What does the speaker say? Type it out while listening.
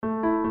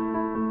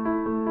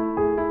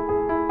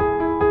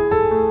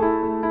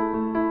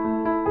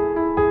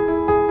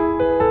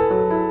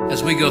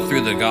we go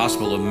through the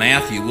Gospel of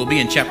Matthew, we'll be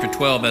in chapter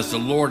 12 as the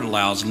Lord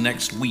allows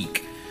next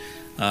week.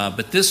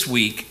 But this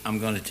week, I'm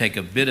going to take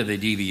a bit of a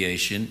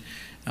deviation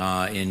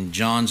in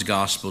John's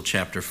Gospel,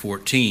 chapter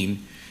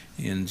 14,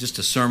 in just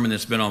a sermon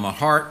that's been on my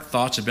heart.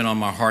 Thoughts have been on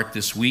my heart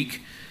this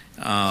week.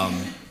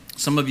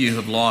 Some of you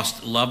have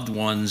lost loved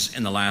ones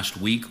in the last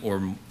week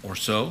or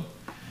so,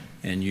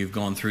 and you've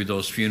gone through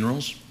those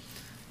funerals.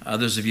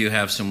 Others of you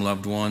have some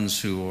loved ones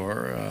who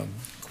are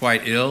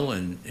quite ill,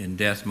 and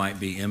death might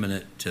be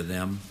imminent to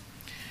them.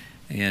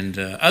 And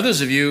others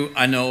of you,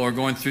 I know, are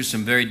going through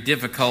some very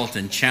difficult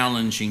and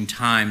challenging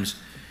times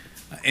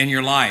in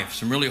your life,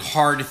 some really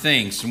hard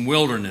things, some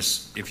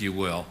wilderness, if you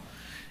will.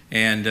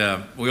 And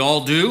we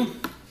all do.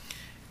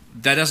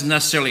 That doesn't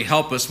necessarily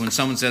help us when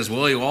someone says,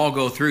 well, you all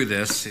go through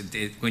this.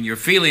 When you're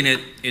feeling it,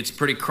 it's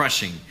pretty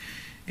crushing.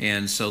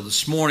 And so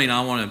this morning,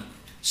 I want to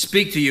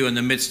speak to you in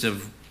the midst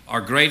of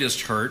our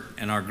greatest hurt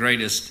and our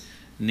greatest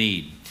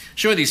need.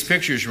 Show you these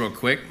pictures real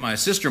quick. My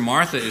sister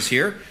Martha is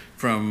here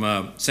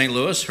from St.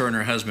 Louis, her and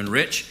her husband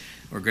Rich.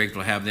 We're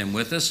grateful to have them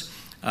with us.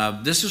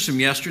 This is from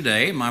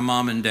yesterday. My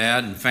mom and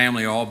dad and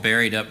family are all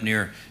buried up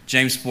near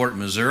Jamesport,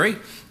 Missouri.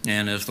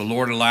 And if the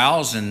Lord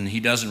allows and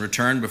he doesn't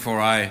return before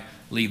I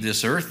leave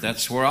this earth,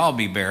 that's where I'll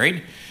be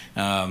buried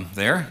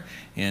there.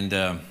 And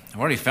I've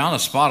already found a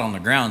spot on the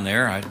ground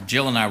there.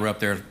 Jill and I were up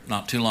there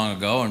not too long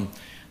ago, and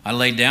I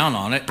laid down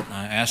on it.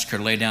 I asked her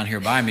to lay down here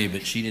by me,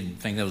 but she didn't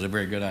think that was a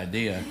very good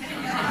idea.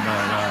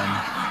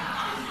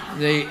 But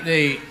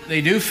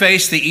they do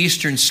face the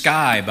eastern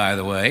sky, by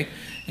the way,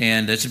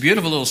 and it's a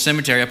beautiful little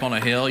cemetery up on a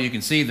hill. You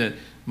can see that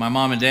my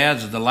mom and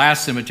dad's the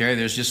last cemetery.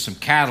 There's just some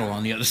cattle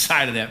on the other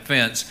side of that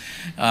fence.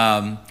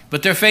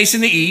 But they're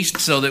facing the east,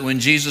 so that when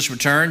Jesus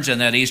returns and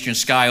that eastern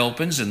sky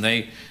opens and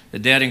the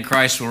dead in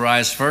Christ will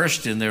rise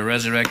first in their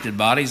resurrected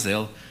bodies, they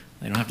don't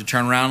have to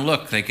turn around and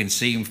look. They can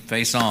see him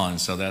face on,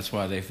 so that's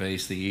why they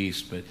face the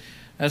east. But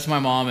that's my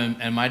mom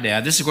and my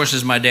dad. This, of course,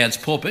 is my dad's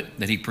pulpit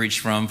that he preached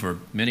from for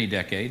many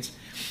decades.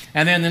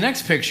 And then the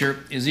next picture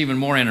is even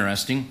more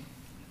interesting.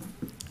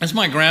 That's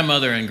my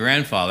grandmother and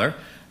grandfather,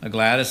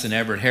 Gladys and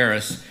Everett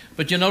Harris.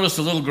 But you'll notice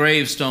the little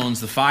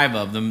gravestones, the 5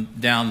 of them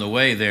down the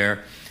way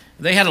there.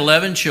 They had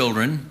 11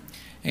 children,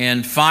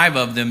 and 5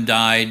 of them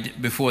died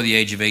before the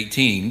age of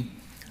 18.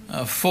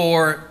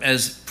 4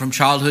 from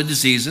childhood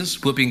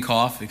diseases, whooping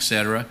cough,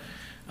 etc.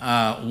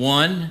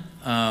 1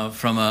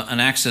 from an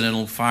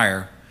accidental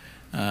fire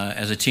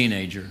as a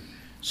teenager.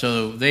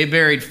 So they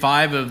buried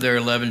 5 of their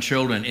 11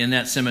 children in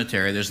that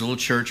cemetery. There's a little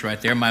church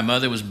right there. My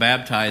mother was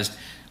baptized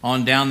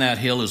on down that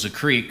hill is a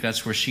creek.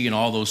 That's where she and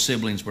all those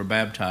siblings were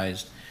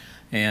baptized.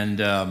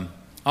 And I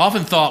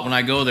often thought when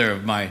I go there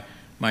of my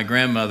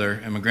grandmother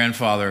and my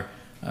grandfather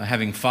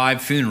having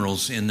 5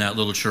 funerals in that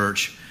little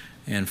church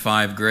and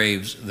 5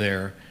 graves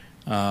there.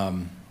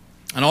 And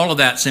all of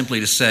that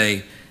simply to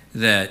say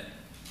that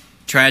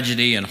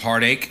tragedy and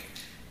heartache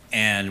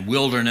and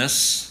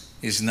wilderness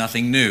is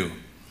nothing new.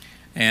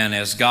 And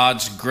as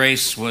God's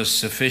grace was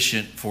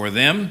sufficient for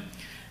them,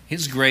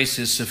 his grace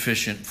is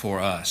sufficient for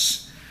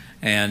us.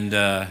 And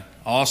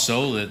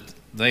also that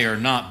they are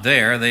not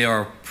there, they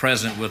are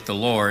present with the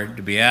Lord.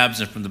 To be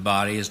absent from the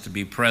body is to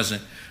be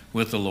present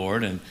with the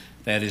Lord, and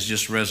that is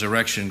just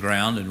resurrection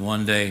ground. And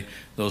one day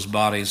those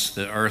bodies,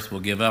 the earth will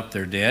give up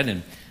their dead,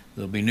 and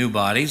there'll be new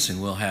bodies,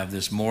 and we'll have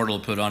this mortal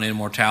put on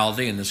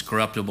immortality and this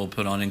corruptible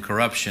put on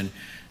incorruption,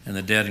 and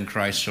the dead in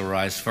Christ shall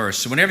rise first.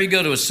 So whenever you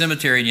go to a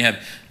cemetery and you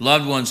have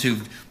loved ones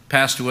who've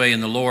passed away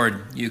in the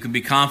Lord, you can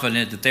be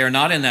confident that they are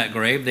not in that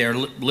grave. They are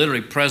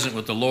literally present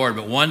with the Lord,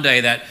 but one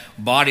day that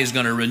body is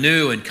going to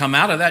renew and come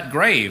out of that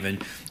grave.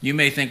 And you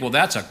may think, well,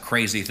 that's a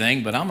crazy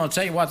thing, but I'm going to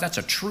tell you what, that's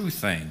a true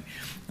thing.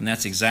 And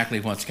that's exactly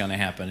what's going to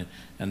happen,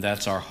 and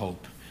that's our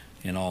hope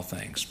in all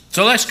things.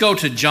 So let's go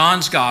to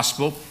John's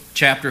Gospel,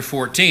 chapter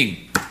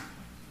 14.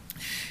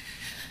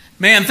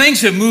 Man, things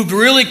have moved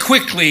really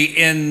quickly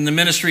in the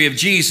ministry of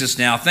Jesus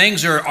now.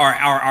 Things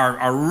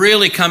are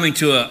really coming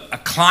to a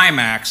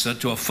climax,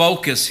 to a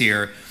focus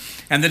here.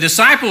 And the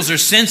disciples are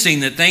sensing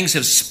that things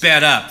have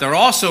sped up. They're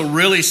also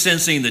really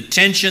sensing the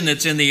tension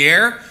that's in the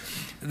air.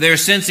 They're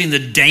sensing the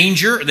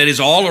danger that is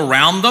all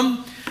around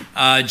them.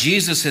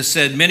 Jesus has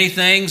said many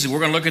things, and we're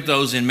going to look at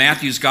those in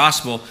Matthew's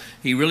Gospel.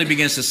 He really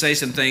begins to say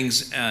some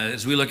things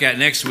as we look at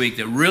next week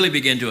that really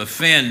begin to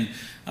offend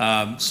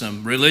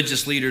some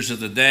religious leaders of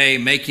the day,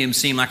 make him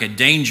seem like a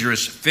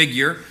dangerous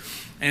figure.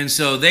 And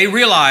so they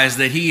realize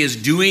that he is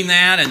doing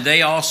that, and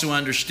they also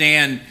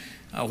understand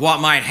what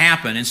might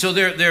happen. And so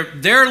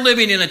they're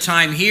living in a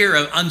time here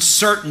of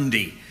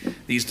uncertainty,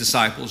 these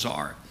disciples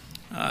are.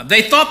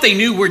 They thought they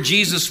knew where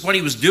Jesus, what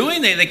he was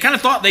doing. They kind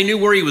of thought they knew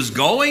where he was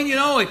going. You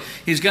know,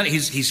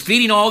 he's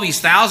feeding all these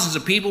thousands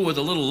of people with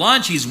a little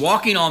lunch. He's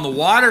walking on the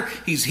water.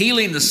 He's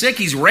healing the sick.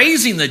 He's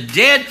raising the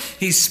dead.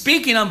 He's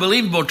speaking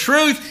unbelievable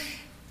truth.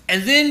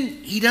 And then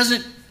he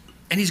doesn't,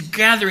 and he's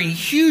gathering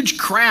huge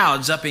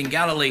crowds up in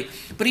Galilee,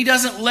 but he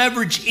doesn't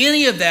leverage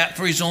any of that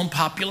for his own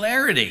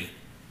popularity.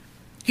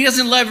 He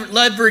doesn't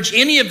leverage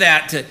any of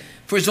that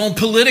for his own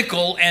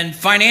political and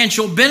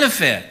financial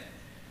benefit.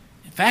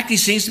 In fact, he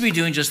seems to be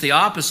doing just the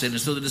opposite.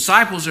 And so the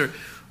disciples are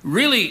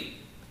really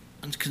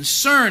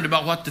concerned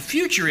about what the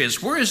future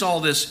is. Where is all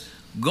this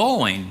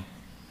going?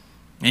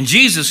 And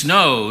Jesus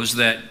knows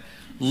that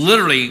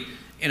literally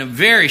in a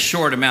very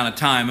short amount of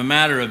time, a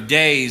matter of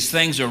days,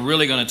 things are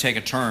really going to take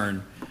a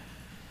turn.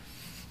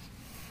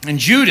 And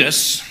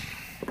Judas,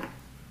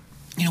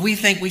 we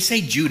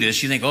say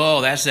Judas, you think,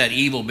 oh, that's that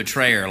evil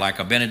betrayer like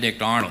a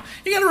Benedict Arnold.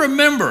 You got to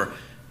remember,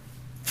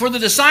 for the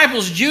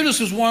disciples, Judas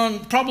was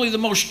probably the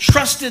most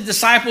trusted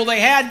disciple they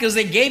had because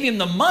they gave him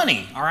the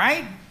money, all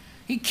right?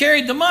 He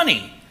carried the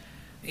money.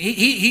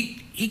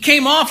 He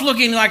came off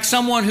looking like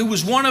someone who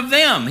was one of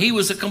them. He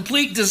was a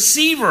complete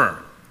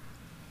deceiver.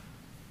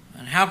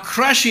 And how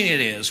crushing it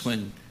is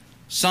when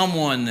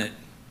someone that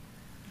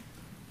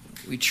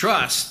we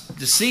trust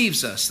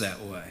deceives us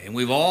that way. And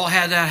we've all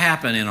had that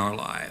happen in our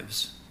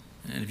lives.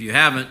 And if you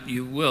haven't,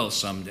 you will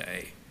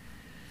someday.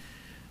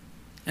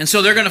 And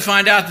so they're going to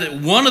find out that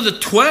one of the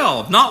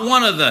 12, not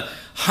one of the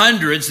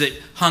hundreds that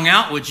hung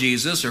out with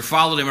Jesus or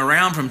followed him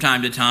around from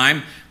time to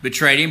time,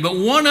 betrayed him, but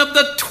one of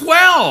the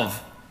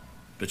 12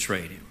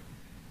 betrayed him.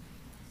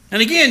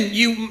 And again,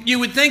 you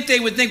would think they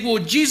would think, well,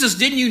 Jesus,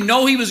 didn't you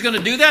know he was going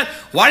to do that?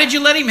 Why did you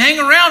let him hang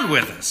around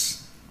with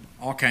us?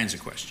 All kinds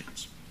of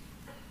questions.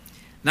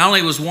 Not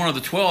only was one of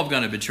the 12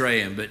 going to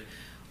betray him, but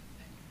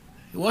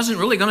he wasn't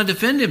really going to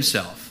defend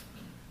himself.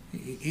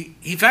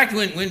 In fact,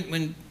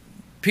 when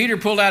Peter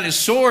pulled out his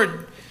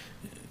sword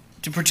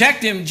to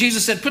protect him,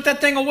 Jesus said, put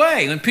that thing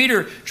away. When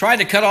Peter tried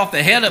to cut off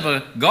the head of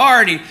a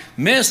guard, he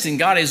missed and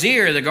got his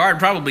ear. The guard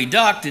probably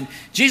ducked, and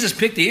Jesus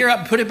picked the ear up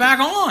and put it back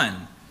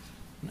on.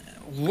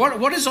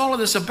 What is all of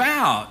this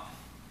about?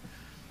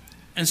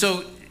 And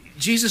so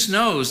Jesus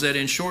knows that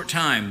in short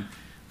time,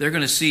 they're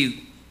going to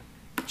see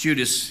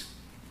Judas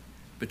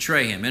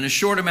betray him. In a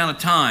short amount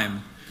of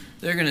time,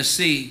 they're going to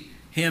see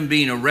him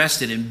being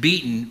arrested and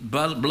beaten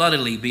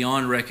bloodily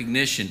beyond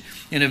recognition.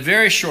 In a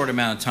very short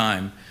amount of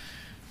time,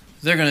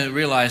 they're going to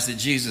realize that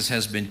Jesus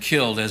has been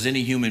killed as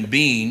any human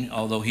being.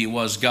 Although he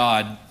was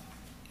God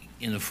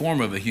in the form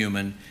of a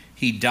human,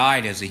 he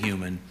died as a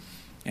human,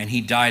 and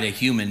he died a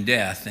human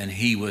death, and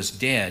he was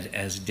dead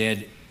as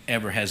dead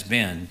ever has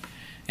been,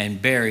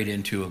 and buried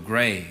into a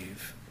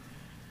grave.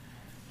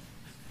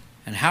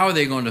 And how are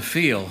they going to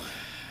feel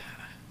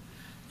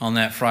on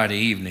that Friday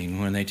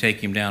evening when they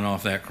take him down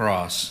off that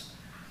cross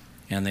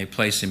and they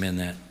place him in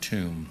that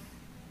tomb?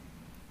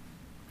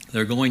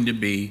 They're going to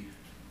be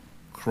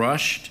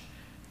crushed,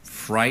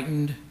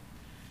 frightened,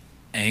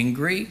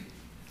 angry,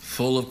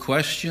 full of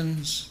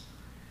questions,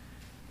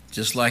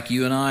 just like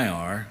you and I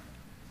are,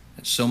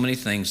 at so many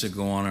things that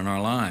go on in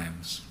our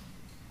lives.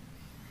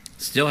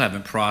 Still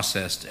haven't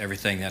processed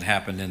everything that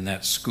happened in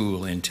that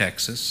school in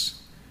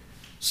Texas.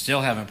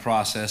 Still haven't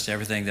processed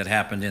everything that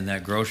happened in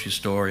that grocery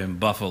store in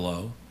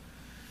Buffalo.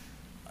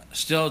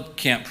 Still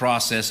can't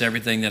process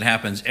everything that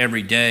happens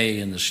every day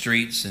in the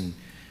streets and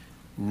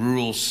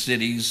rural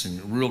cities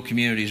and rural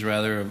communities,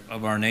 rather,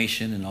 of our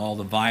nation, and all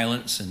the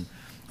violence and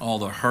all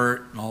the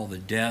hurt and all the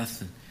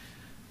death. And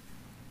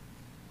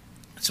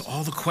so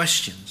all the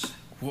questions.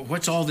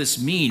 What's all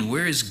this mean?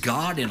 Where is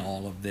God in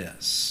all of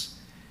this?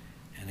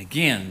 And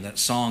again, that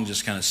song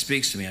just kind of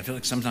speaks to me. I feel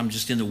like sometimes I'm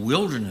just in the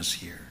wilderness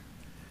here.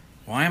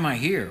 Why am I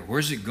here?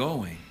 Where's it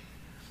going?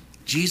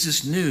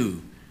 Jesus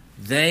knew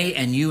they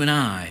and you and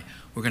I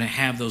were going to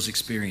have those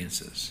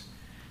experiences.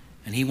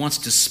 And he wants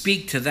to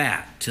speak to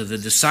that, to the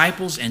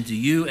disciples and to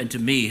you and to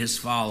me, his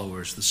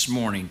followers, this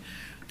morning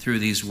through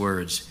these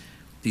words,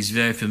 these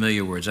very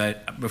familiar words.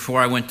 Before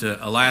I went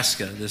to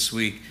Alaska this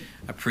week,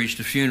 I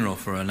preached a funeral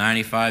for a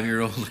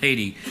 95-year-old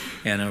lady,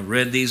 and I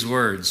read these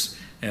words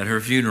at her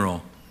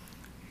funeral.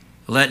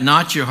 Let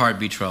not your heart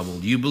be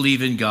troubled. You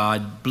believe in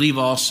God, believe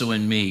also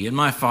in me. In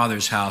my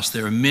Father's house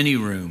there are many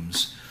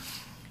rooms.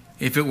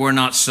 If it were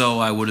not so,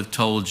 I would have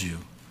told you.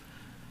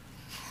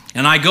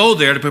 And I go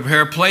there to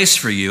prepare a place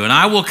for you. And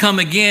I will come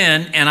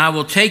again, and I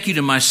will take you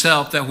to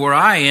myself, that where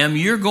I am,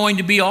 you're going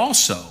to be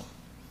also.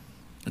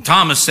 And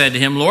Thomas said to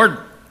him, Lord,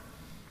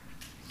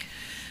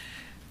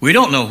 we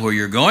don't know where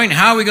you're going.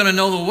 How are we going to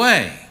know the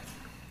way?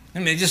 I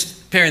mean,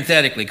 just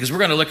parenthetically, because we're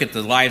going to look at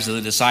the lives of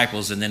the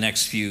disciples in the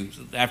next few,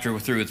 after we're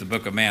through with the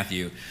book of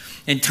Matthew.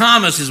 And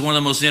Thomas is one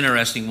of the most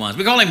interesting ones.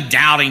 We call him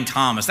Doubting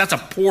Thomas. That's a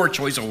poor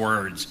choice of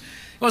words.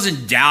 He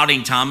wasn't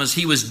doubting Thomas.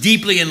 He was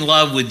deeply in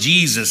love with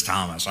Jesus,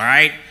 Thomas, all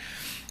right?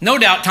 No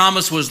doubt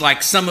Thomas was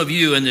like some of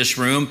you in this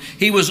room.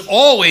 He was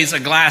always a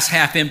glass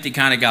half empty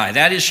kind of guy.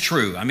 That is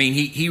true. I mean,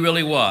 he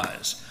really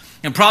was.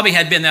 And probably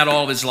had been that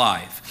all of his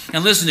life.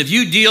 And listen, if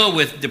you deal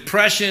with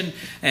depression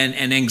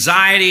and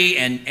anxiety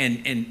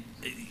and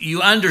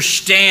you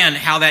understand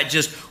how that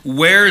just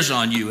wears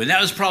on you. And that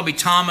was probably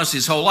Thomas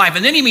his whole life.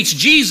 And then he meets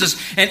Jesus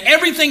and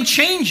everything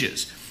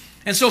changes.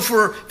 And so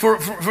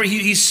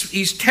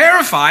he's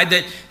terrified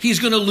that he's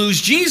going to lose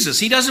Jesus.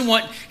 He doesn't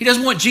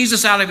want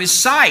Jesus out of his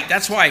sight.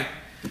 That's why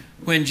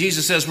when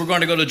Jesus says we're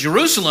going to go to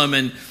Jerusalem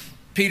and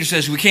Peter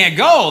says we can't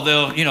go,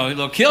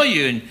 they'll kill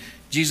you. And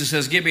Jesus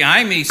says, get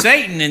behind me,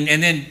 Satan.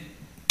 And then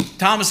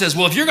Thomas says,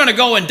 well, if you're going to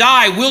go and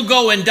die, we'll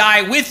go and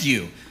die with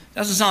you.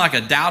 Doesn't sound like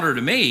a doubter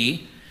to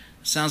me.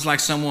 It sounds like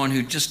someone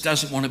who just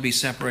doesn't want to be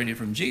separated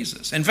from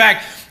Jesus. In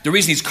fact, the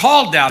reason he's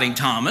called Doubting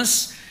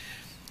Thomas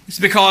is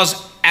because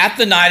at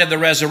the night of the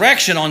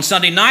resurrection on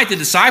Sunday night, the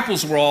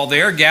disciples were all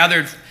there,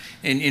 gathered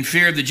in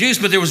fear of the Jews.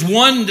 But there was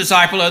one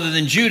disciple other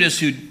than Judas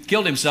who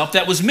killed himself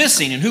that was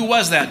missing. And who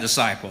was that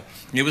disciple?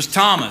 It was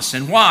Thomas.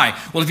 And why?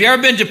 Well, if you've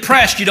ever been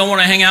depressed, you don't want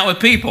to hang out with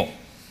people.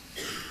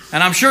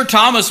 And I'm sure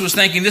Thomas was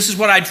thinking, this is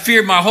what I'd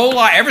feared my whole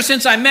life. Ever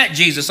since I met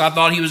Jesus, I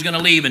thought he was going to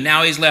leave, and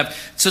now he's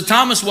left. So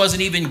Thomas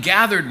wasn't even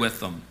gathered with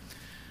them.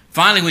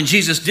 Finally, when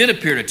Jesus did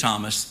appear to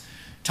Thomas,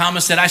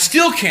 Thomas said, I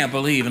still can't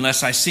believe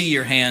unless I see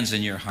your hands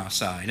and your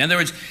side. In other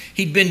words,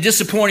 he'd been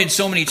disappointed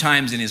so many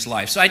times in his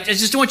life. So I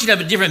just want you to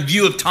have a different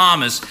view of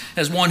Thomas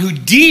as one who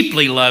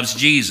deeply loves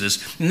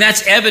Jesus. And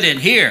that's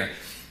evident here.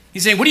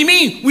 He's saying, what do you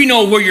mean we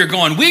know where you're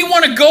going? We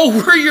want to go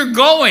where you're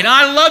going.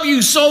 I love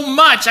you so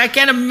much. I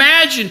can't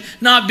imagine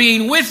not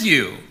being with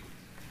you.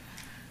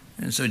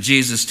 And so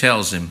Jesus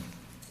tells him,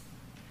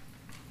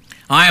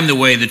 I am the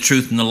way, the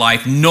truth, and the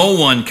life. No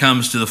one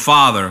comes to the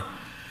Father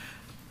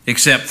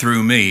except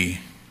through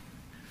me.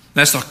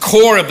 That's the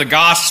core of the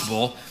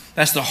gospel.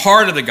 That's the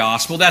heart of the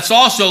gospel. That's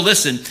also,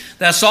 listen,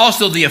 that's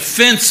also the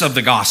offense of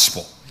the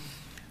gospel.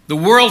 The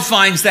world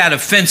finds that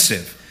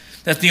offensive.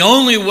 That the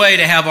only way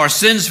to have our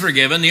sins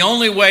forgiven, the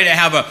only way to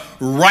have a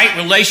right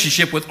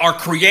relationship with our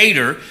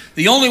Creator,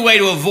 the only way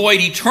to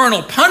avoid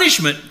eternal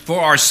punishment for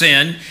our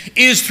sin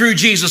is through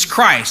Jesus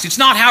Christ. It's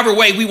not however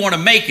way we want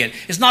to make it.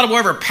 It's not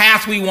whatever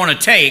path we want to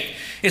take.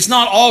 It's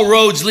not all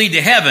roads lead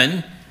to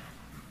heaven.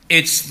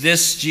 It's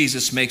this,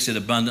 Jesus makes it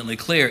abundantly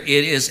clear. It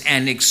is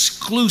an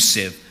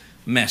exclusive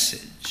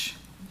message.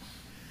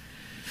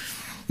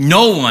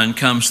 No one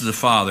comes to the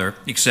Father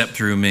except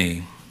through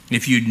me.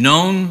 If you'd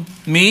known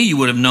me, you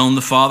would have known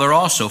the Father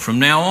also. From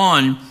now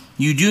on,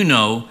 you do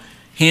know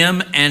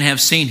him and have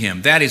seen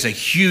him. That is a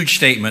huge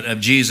statement of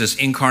Jesus'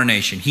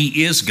 incarnation.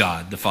 He is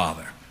God, the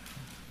Father.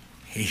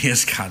 He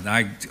is God.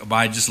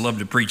 I just love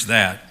to preach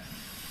that.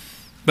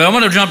 But I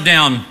want to jump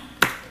down,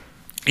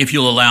 if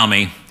you'll allow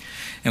me,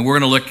 and we're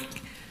going to look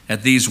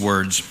at these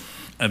words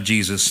of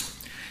Jesus,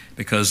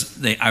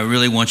 because I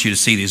really want you to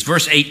see these.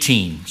 Verse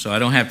 18, so I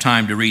don't have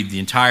time to read the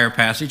entire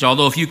passage.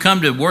 Although if you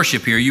come to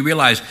worship here, you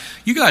realize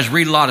you guys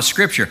read a lot of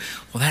Scripture.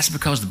 Well, that's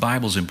because the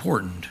Bible's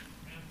important.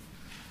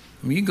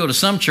 I mean, you can go to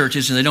some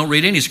churches and they don't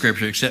read any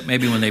Scripture except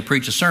maybe when they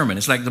preach a sermon.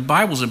 It's like the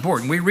Bible's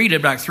important. We read it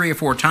about 3 or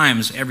 4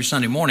 times every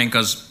Sunday morning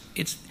because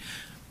it's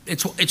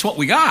what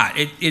we got.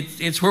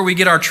 It's where we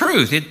get our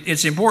truth.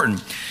 It's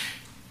important.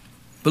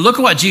 But look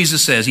at what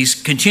Jesus says.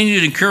 He's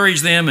continued to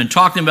encourage them and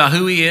talking about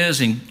who he is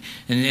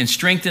and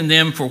strengthen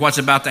them for what's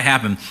about to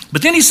happen.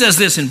 But then he says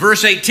this in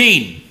verse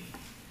 18,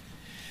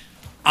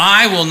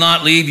 I will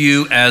not leave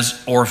you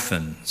as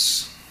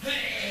orphans.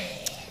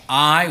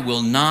 I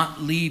will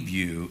not leave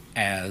you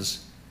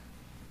as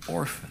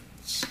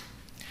orphans.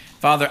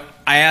 Father,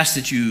 I ask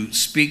that you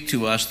speak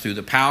to us through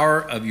the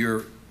power of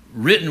your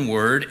written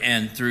word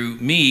and through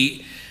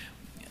me,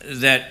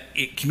 that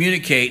it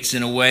communicates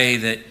in a way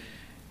that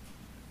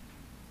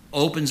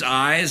opens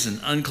eyes and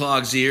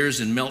unclogs ears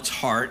and melts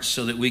hearts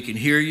so that we can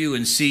hear you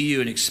and see you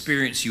and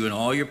experience you in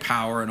all your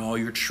power and all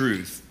your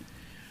truth.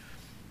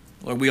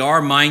 Lord, we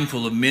are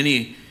mindful of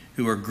many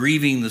who are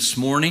grieving this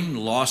morning, the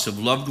loss of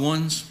loved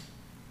ones,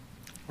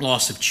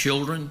 loss of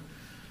children,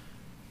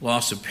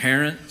 loss of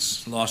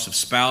parents, loss of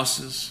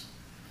spouses.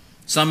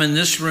 Some in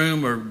this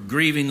room are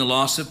grieving the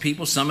loss of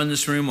people. Some in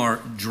this room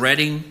are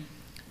dreading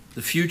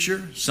the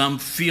future. Some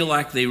feel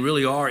like they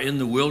really are in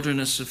the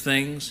wilderness of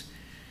things.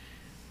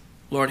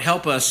 Lord,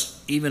 help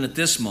us, even at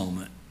this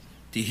moment,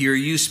 to hear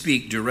you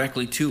speak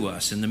directly to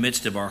us in the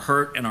midst of our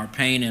hurt and our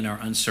pain and our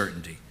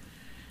uncertainty.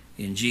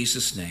 In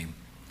Jesus' name,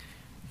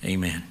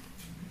 amen.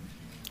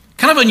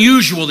 Kind of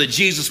unusual that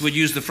Jesus would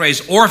use the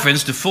phrase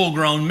orphans to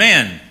full-grown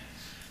men.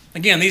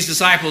 Again, these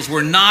disciples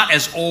were not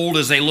as old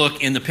as they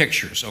look in the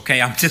pictures, okay?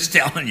 I'm just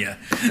telling you.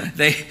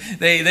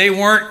 They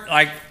weren't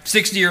like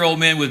 60-year-old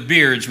men with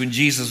beards when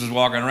Jesus was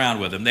walking around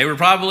with them. They were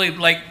probably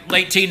like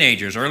late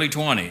teenagers, early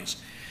 20s.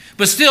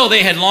 But still,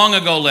 they had long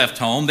ago left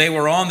home. They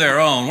were on their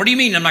own. What do you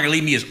mean I'm not going to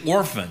leave me as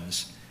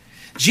orphans?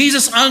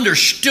 Jesus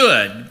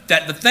understood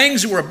that the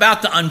things that were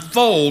about to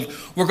unfold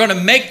were going to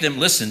make them,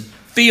 listen,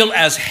 feel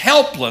as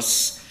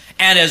helpless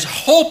and as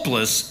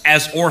hopeless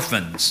as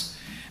orphans.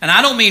 And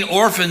I don't mean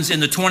orphans in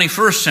the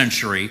 21st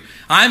century.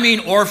 I mean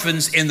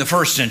orphans in the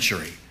first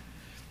century.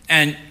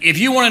 And if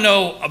you want to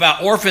know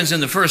about orphans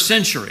in the first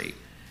century,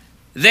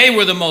 they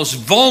were the most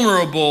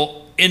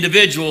vulnerable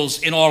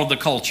individuals in all of the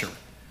culture.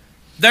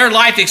 Their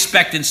life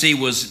expectancy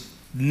was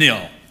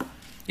nil.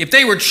 If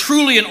they were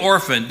truly an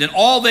orphan, then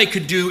all they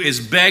could do is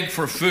beg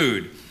for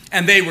food.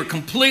 And they were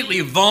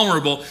completely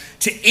vulnerable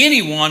to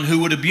anyone who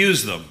would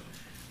abuse them.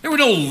 There were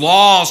no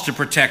laws to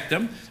protect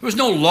them. There was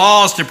no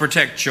laws to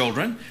protect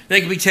children.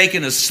 They could be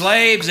taken as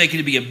slaves. They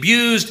could be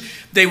abused.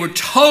 They were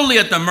totally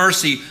at the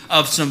mercy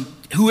of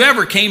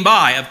whoever came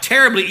by, of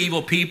terribly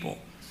evil people.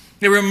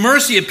 They were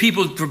mercy of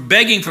people for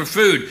begging for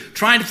food,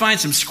 trying to find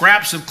some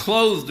scraps of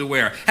clothes to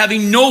wear,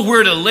 having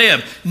nowhere to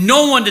live,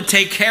 no one to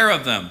take care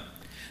of them.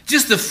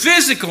 Just the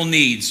physical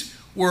needs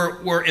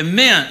were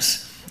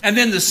immense. And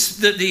then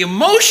the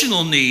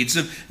emotional needs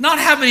of not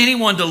having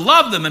anyone to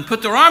love them and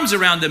put their arms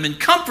around them and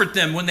comfort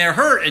them when they're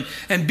hurt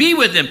and be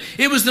with them.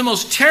 It was the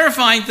most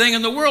terrifying thing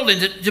in the world,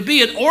 and to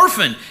be an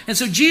orphan. And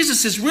so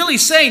Jesus is really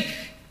saying,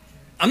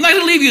 I'm not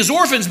going to leave you as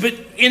orphans, but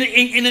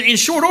in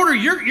short order,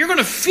 you're going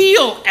to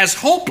feel as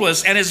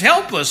hopeless and as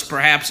helpless,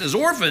 perhaps, as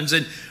orphans.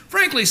 And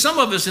frankly, some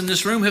of us in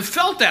this room have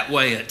felt that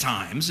way at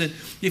times. And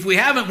if we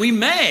haven't, we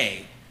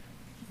may.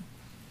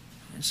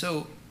 And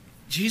so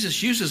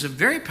Jesus uses a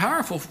very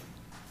powerful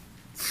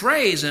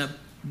phrase, a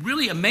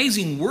really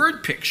amazing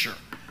word picture.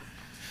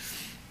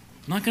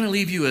 I'm not going to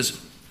leave you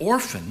as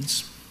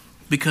orphans,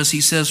 because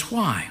he says,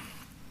 why?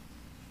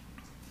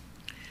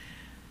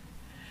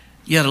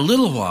 Yet a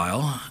little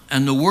while,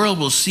 and the world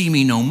will see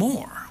me no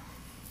more.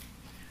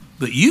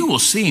 But you will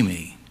see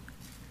me.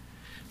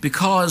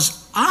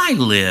 Because I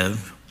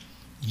live,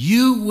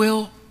 you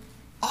will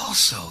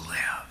also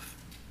live.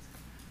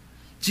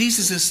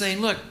 Jesus is saying,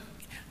 look,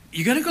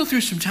 you're going to go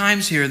through some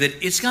times here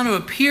that it's going to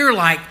appear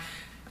like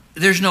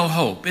there's no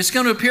hope. It's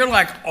going to appear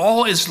like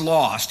all is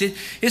lost.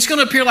 It's going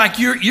to appear like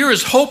you're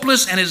as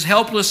hopeless and as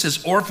helpless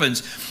as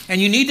orphans.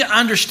 And you need to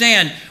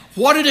understand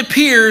what it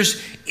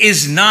appears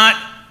is not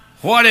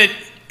what it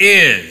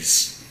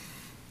is.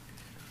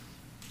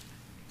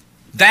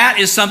 That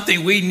is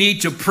something we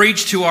need to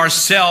preach to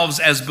ourselves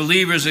as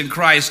believers in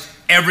Christ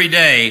every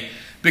day,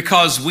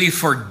 because we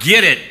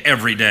forget it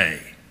every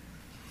day.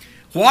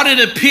 What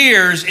it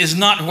appears is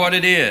not what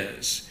it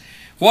is.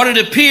 What it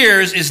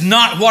appears is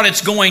not what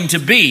it's going to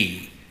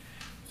be.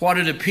 What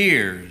it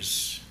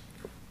appears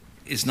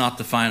is not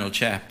the final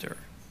chapter.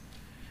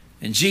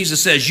 And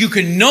Jesus says, you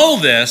can know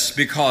this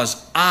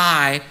because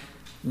I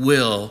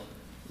will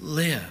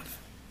live.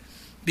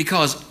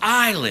 Because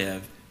I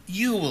live,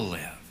 you will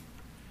live. Have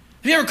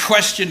you ever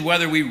questioned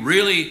whether we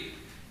really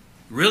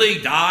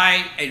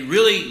die and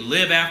really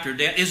live after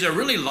death? Is there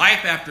really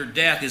life after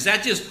death? Is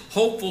that just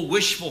hopeful,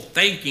 wishful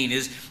thinking?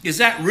 Is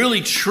that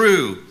really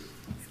true?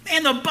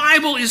 And the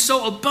Bible is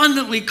so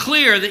abundantly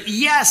clear that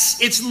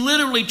yes, it's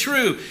literally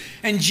true.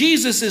 And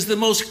Jesus is the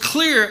most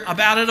clear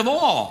about it of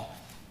all.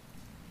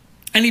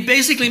 And he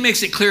basically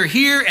makes it clear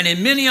here and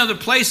in many other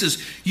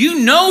places.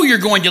 You know you're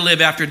going to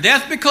live after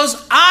death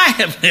because I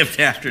have lived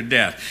after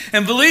death.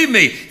 And believe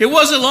me, it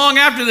wasn't long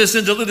after this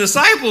until the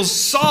disciples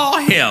saw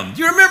him.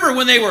 Do you remember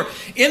when they were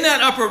in that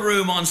upper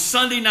room on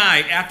Sunday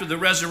night after the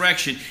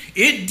resurrection?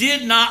 It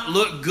did not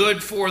look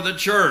good for the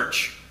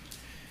church.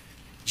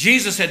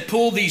 Jesus had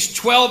pulled these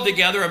 12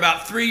 together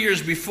about 3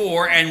 years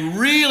before and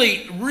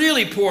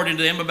really poured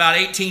into them about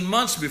 18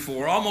 months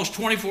before, almost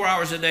 24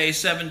 hours a day,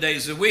 7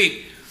 days a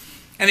week.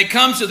 And it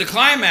comes to the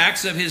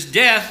climax of his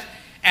death,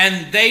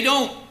 and they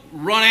don't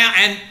run out,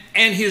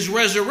 and his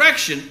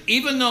resurrection,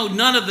 even though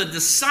none of the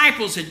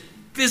disciples had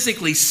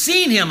physically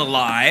seen him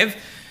alive,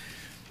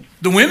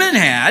 the women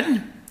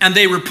had, and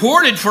they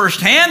reported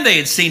firsthand they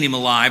had seen him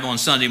alive on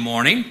Sunday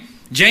morning.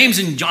 James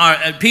and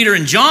Peter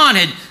and John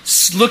had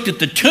looked at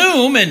the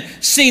tomb and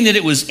seen that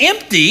it was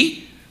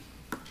empty,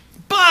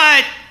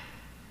 but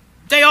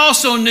they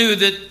also knew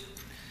that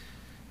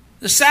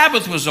the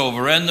Sabbath was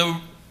over, and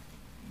the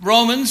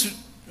Romans,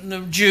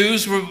 the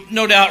Jews, were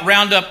no doubt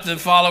round up the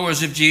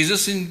followers of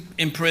Jesus and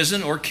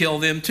imprison or kill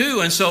them too.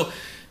 And so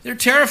they're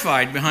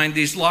terrified behind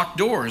these locked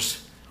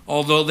doors,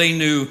 although they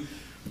knew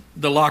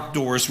the locked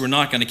doors were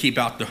not going to keep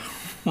out the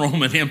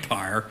Roman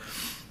Empire.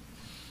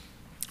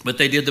 But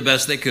they did the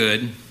best they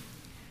could.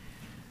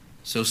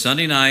 So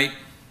Sunday night,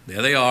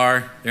 there they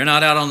are. They're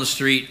not out on the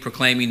street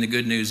proclaiming the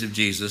good news of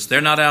Jesus. They're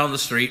not out on the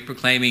street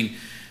proclaiming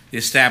the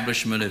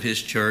establishment of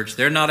his church.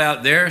 They're not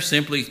out there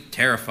simply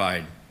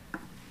terrified.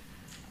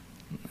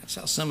 That's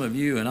how some of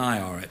you and I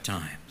are at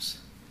times.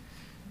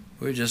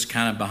 We're just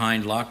kind of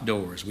behind locked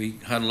doors. We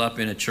huddle up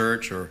in a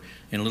church or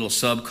in a little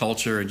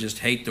subculture and just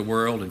hate the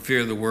world and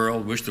fear the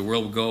world, wish the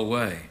world would go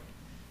away.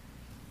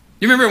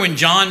 You remember when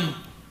John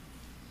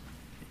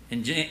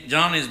and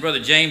his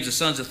brother James, the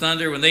sons of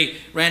thunder, when they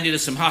ran into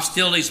some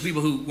hostilities,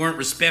 people who weren't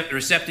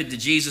receptive to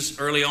Jesus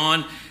early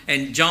on,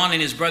 and John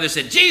and his brother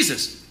said,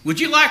 Jesus,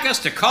 would you like us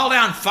to call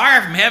down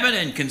fire from heaven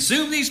and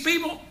consume these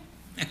people?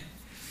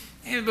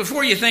 And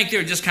before you think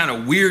they're just kind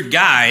of weird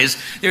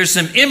guys, there's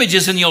some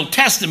images in the Old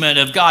Testament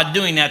of God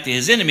doing that to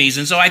his enemies.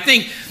 And so I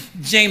think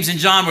James and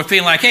John were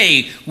feeling like,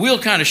 hey, we'll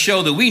kind of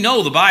show that we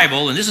know the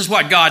Bible and this is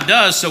what God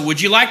does, so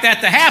would you like that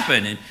to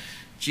happen? And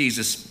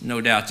Jesus, no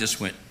doubt, just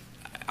went,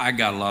 I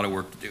got a lot of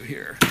work to do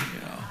here.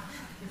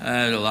 I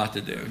had a lot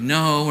to do.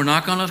 No, we're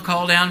not going to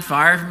call down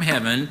fire from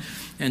heaven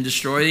and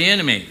destroy the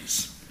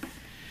enemies.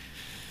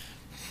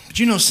 But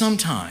you know,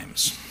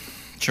 sometimes,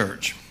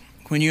 church,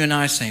 when you and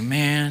I say,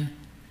 man,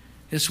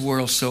 this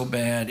world's so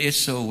bad, it's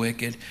so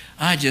wicked,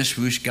 I just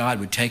wish God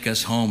would take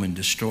us home and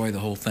destroy the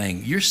whole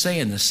thing. You're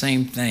saying the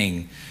same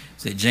thing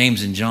that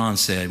James and John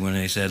said when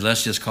they said,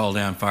 let's just call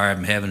down fire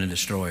from heaven and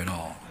destroy it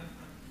all.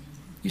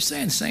 You're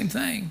saying the same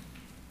thing.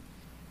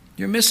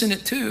 You're missing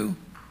it too.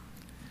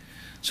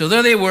 So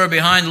there they were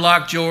behind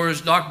locked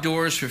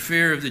doors for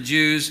fear of the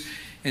Jews,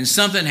 and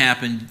something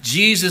happened.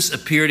 Jesus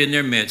appeared in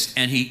their midst,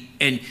 and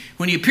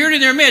when he appeared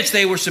in their midst,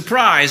 they were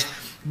surprised.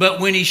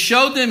 But when he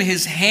showed them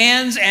his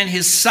hands and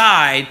his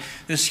side,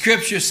 the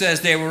scripture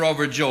says they were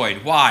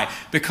overjoyed. Why?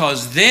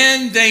 Because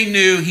then they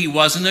knew he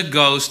wasn't a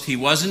ghost, he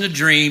wasn't a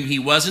dream, he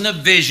wasn't a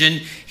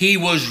vision, he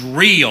was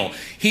real.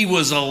 He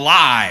was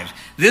alive.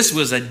 This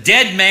was a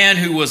dead man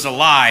who was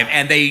alive,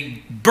 and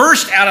they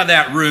burst out of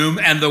that room,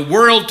 and the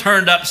world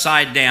turned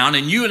upside down.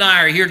 And you and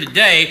I are here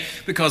today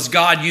because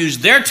God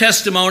used their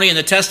testimony and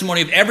the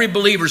testimony of every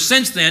believer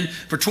since then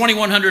for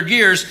 2,100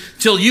 years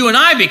till you and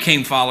I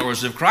became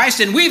followers of Christ.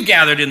 And we've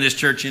gathered in this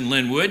church in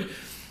Linwood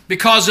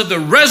because of the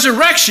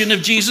resurrection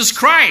of Jesus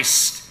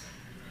Christ.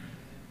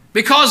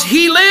 Because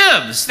he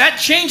lives. That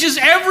changes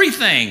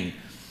everything.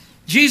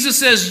 Jesus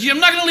says, I'm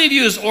not going to leave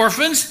you as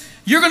orphans.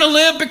 You're going to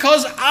live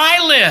because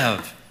I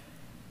live.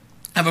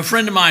 I have a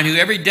friend of mine who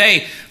every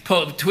day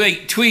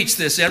tweets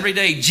this every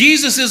day.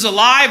 Jesus is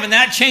alive, and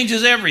that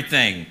changes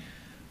everything.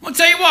 I'm going to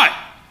tell you what.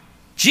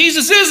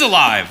 Jesus is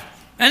alive,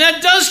 and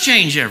that does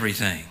change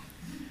everything.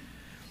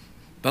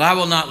 But I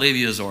will not leave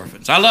you as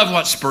orphans. I love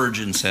what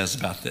Spurgeon says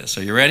about this.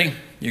 Are you ready?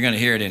 You're going to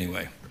hear it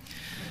anyway.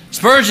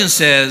 Spurgeon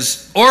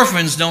says,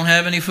 orphans don't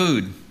have any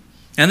food.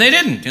 And they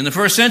didn't. In the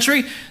first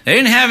century, they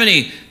didn't have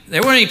any.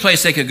 There wasn't any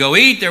place they could go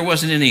eat. There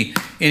wasn't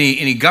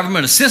any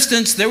government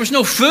assistance. There was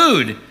no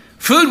food.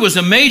 Food was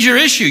a major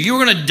issue. You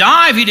were going to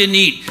die if you didn't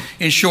eat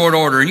in short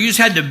order. And you just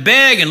had to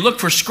beg and look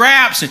for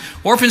scraps. And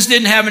orphans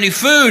didn't have any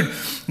food.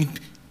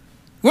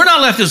 We're not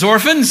left as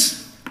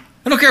orphans.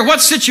 I don't care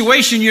what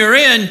situation you're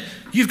in.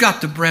 You've got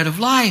the bread of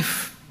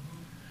life.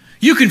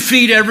 You can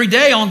feed every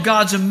day on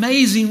God's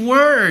amazing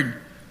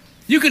word.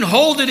 You can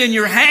hold it in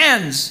your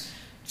hands.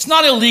 It's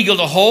not illegal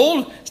to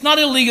hold. It's not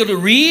illegal to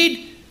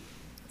read.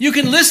 You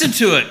can listen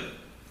to it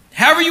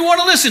however you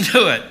want to listen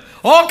to it.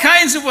 All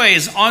kinds of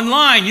ways.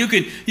 Online, you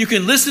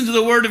can listen to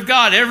the Word of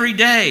God every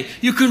day.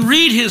 You can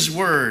read His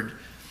Word.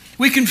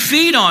 We can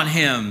feed on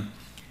Him.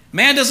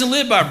 Man doesn't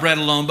live by bread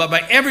alone, but by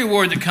every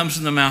word that comes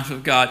from the mouth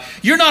of God.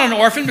 You're not an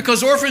orphan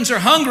because orphans are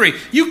hungry.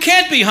 You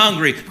can't be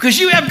hungry because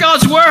you have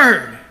God's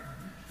Word.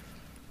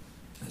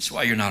 That's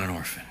why you're not an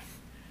orphan.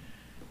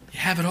 You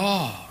have it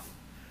all.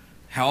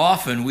 How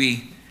often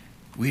we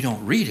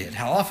don't read it.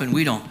 How often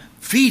we don't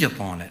feed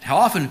upon it. How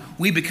often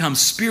we become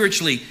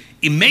spiritually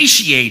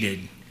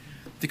emaciated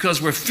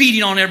because we're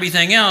feeding on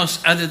everything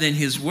else other than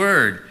His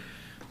Word.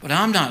 But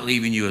I'm not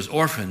leaving you as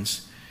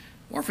orphans.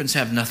 Orphans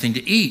have nothing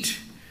to eat.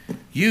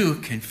 You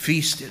can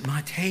feast at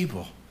my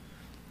table.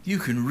 You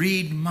can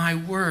read my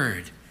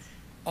Word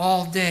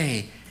all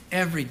day,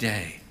 every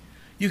day.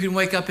 You can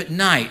wake up at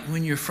night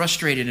when you're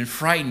frustrated and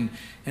frightened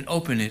and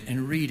open it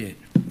and read it.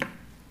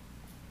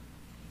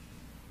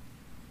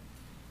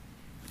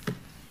 A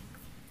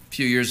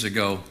few years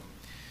ago,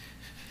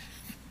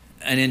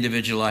 an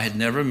individual I had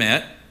never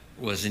met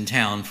was in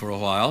town for a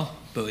while,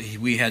 but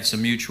we had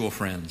some mutual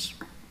friends.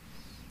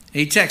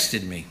 He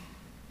texted me.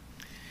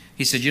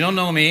 He said, you don't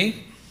know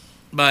me,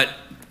 but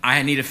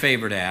I need a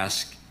favor to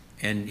ask.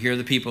 And here are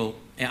the people.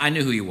 I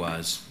knew who he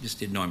was, just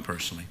didn't know him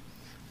personally.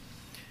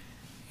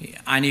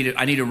 I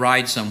need a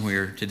ride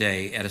somewhere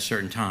today at a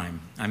certain time.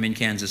 I'm in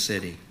Kansas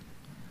City.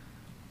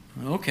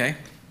 Okay.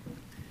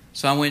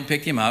 So I went and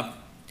picked him up.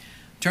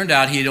 Turned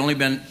out he had only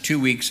been 2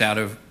 weeks out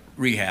of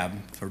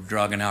rehab for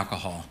drug and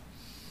alcohol.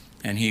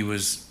 And he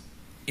was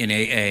in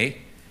AA,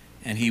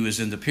 and he was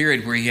in the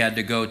period where he had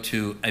to go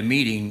to a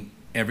meeting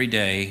every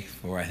day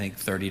for, I think,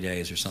 30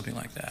 days or something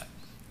like that,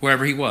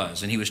 wherever he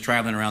was. And he was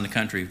traveling around the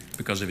country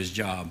because of his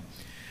job.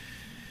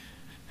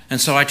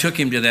 And so I took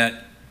him to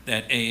that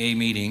AA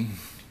meeting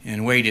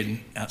and waited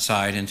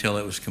outside until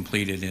it was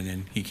completed, and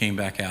then he came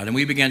back out. And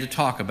we began to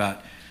talk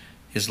about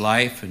his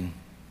life and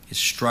his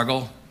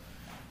struggle,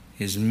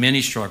 his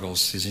many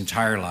struggles, his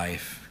entire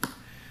life.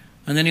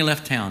 And then he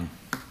left town.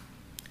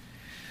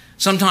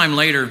 Sometime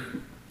later,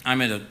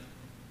 I'm at a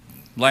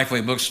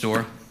Lifeway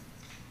bookstore.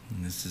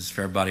 And this is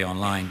for everybody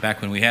online,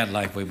 back when we had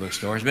Lifeway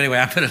bookstores. But anyway,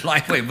 I'm at a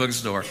Lifeway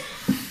bookstore.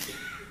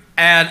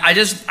 And I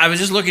was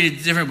just looking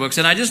at different books,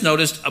 and I just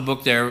noticed a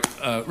book there.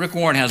 Rick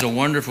Warren has a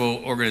wonderful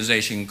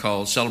organization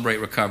called Celebrate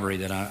Recovery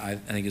that I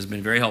think has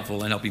been very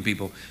helpful in helping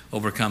people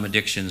overcome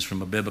addictions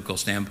from a biblical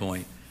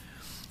standpoint.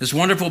 This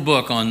wonderful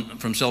book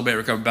from Celebrate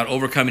Recovery about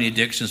overcoming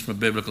addictions from a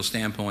biblical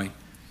standpoint.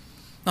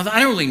 Now,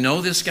 I don't really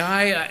know this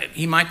guy.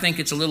 He might think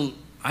it's a little,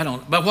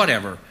 but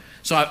whatever.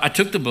 So I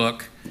took the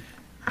book,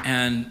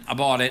 and I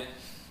bought it,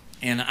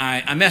 and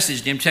I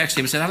messaged him, texted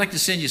him, and said, I'd like to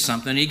send you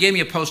something. And he gave me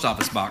a post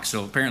office box,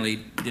 so apparently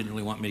he didn't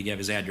really want me to give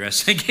his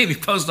address. He gave me a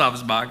post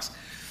office box.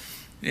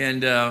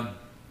 And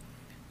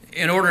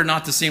in order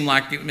not to seem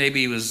like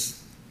maybe he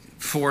was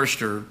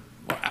forced, or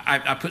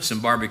I put some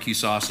barbecue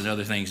sauce and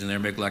other things in there,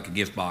 make like a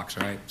gift box,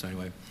 right? So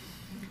anyway,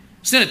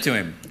 sent it to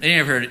him. They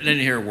didn't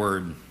hear a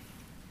word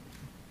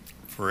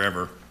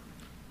forever.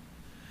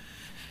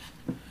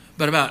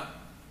 But about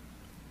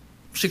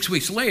 6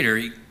 weeks later,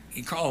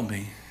 he called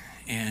me,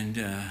 and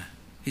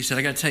He said,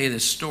 I got to tell you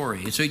this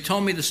story. And so he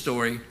told me the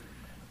story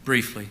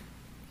briefly.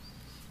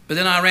 But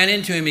then I ran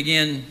into him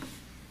again.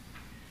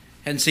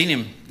 Hadn't seen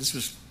him. This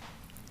was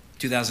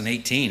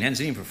 2018. Hadn't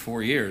seen him for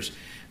 4 years.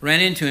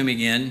 Ran into him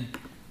again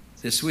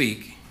this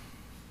week.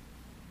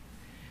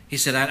 He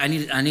said, I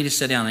need to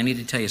sit down. I need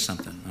to tell you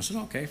something. I said,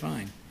 okay,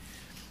 fine.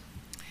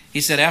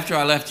 He said, after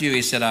I left you,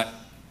 he said,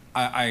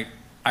 I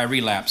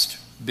relapsed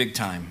big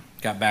time.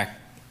 Got back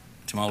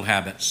to my old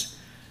habits.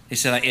 He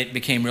said, it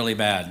became really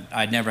bad.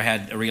 I'd never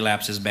had a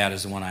relapse as bad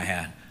as the one I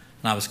had.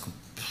 And I was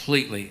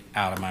completely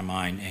out of my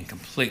mind and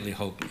completely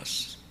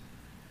hopeless.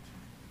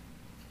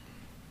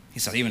 He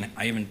said,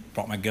 I even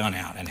brought my gun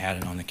out and had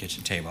it on the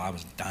kitchen table. I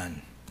was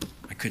done.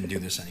 I couldn't do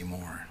this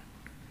anymore.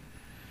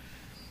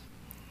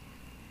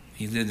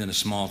 He lived in a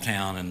small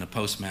town, and the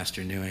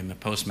postmaster knew him. The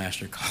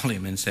postmaster called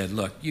him and said,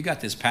 look, you got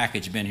this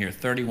package, been here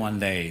 31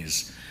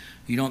 days.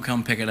 You don't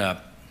come pick it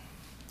up,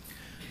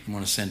 I'm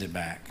going to send it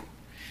back.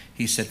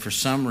 He said, for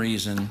some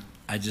reason,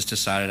 I just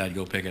decided I'd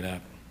go pick it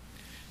up.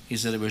 He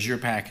said, it was your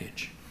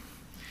package.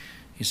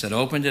 He said,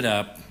 opened it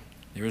up.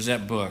 There was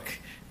that book.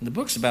 And the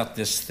book's about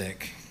this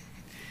thick.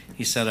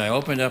 He said, I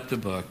opened up the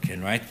book,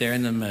 and right there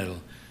in the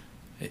middle,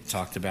 it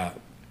talked about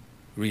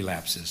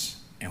relapses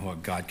and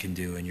what God can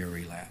do in your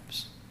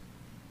relapse.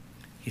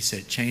 He said,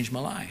 it changed my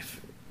life.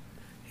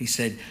 He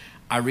said,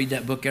 I read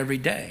that book every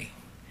day.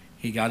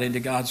 He got into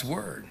God's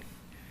Word.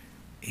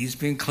 He's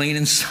been clean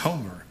and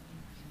sober.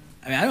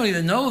 I mean, I don't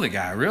even know the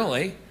guy,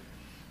 really.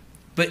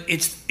 But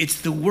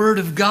it's the Word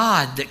of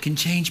God that can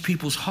change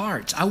people's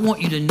hearts. I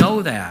want you to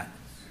know that.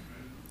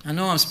 I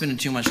know I'm spending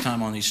too much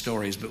time on these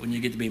stories, but when you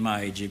get to be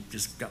my age, you've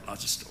just got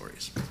lots of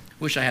stories.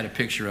 Wish I had a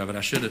picture of it.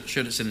 I should have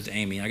sent it to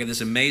Amy. I got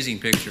this amazing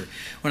picture.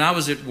 When I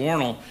was at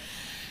Warnell,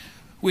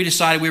 we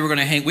decided we were going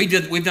to hang.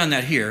 We've done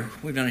that here.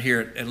 We've done it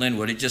here at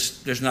Linwood.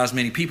 There's not as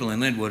many people in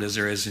Linwood as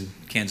there is in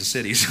Kansas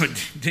City, so it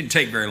didn't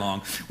take very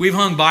long. We've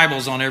hung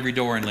Bibles on every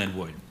door in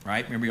Linwood,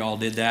 right? Remember you all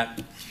did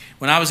that?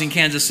 When I was in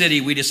Kansas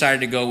City, we decided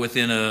to go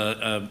within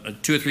a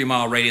 2 or 3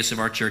 mile radius of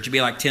our church. It'd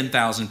be like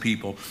 10,000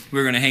 people. We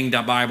were going to hang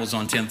Bibles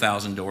on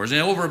 10,000 doors.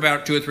 And over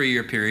about a 2 or 3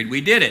 year period, we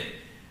did it.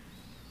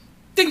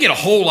 Didn't get a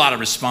whole lot of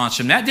response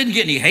from that. Didn't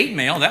get any hate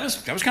mail. That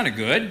was kind of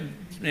good.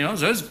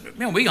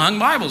 We hung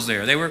Bibles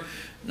there. They were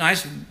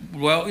nice,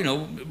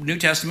 New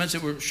Testaments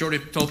that were sort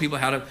of told people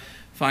how to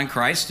find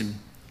Christ.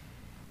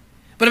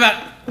 But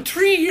about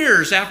 3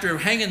 years after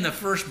hanging the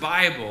first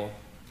Bible,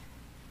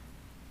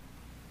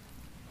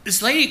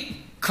 this lady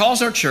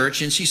calls our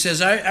church and she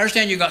says, I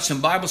understand you got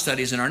some Bible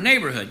studies in our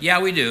neighborhood.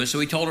 Yeah, we do. So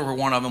we told her where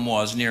one of them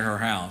was near her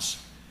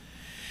house.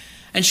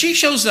 And she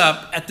shows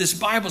up at this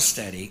Bible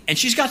study, and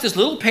she's got this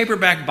little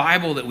paperback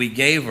Bible that we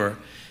gave her.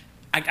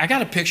 I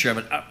got a picture of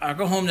it. I'll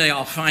go home today,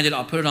 I'll find it,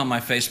 I'll put it on my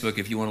Facebook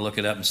if you want to look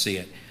it up and see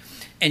it.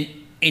 And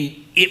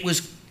it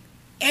was,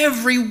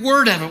 every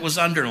word of it was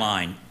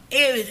underlined.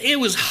 It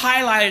was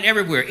highlighted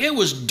everywhere. It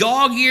was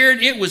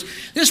dog-eared.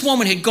 This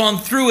woman had gone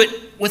through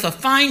it with a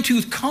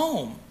fine-tooth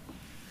comb.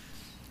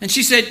 And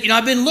she said,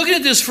 I've been looking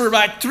at this for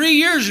about 3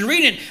 years and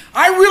reading it.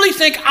 I really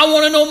think I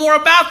want to know more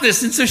about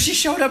this. And so she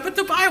showed up at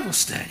the Bible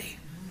study.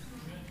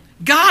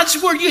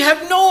 God's Word, you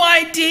have no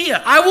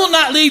idea. I will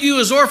not leave you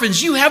as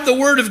orphans. You have the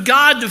Word of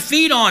God to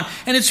feed on.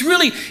 And it's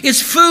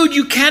food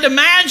you can't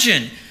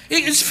imagine.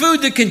 It's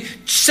food that can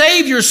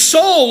save your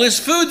soul. It's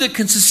food that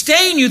can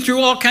sustain you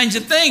through all kinds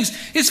of things.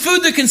 It's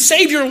food that can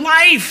save your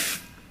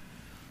life.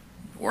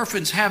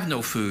 Orphans have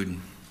no food.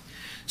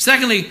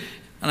 Secondly,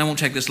 and I won't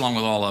take this long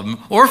with all of them,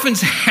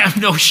 orphans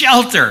have no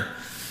shelter.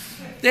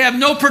 They have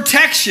no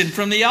protection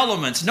from the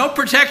elements, no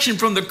protection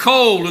from the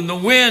cold and the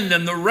wind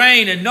and the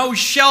rain, and no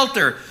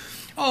shelter.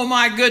 Oh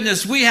my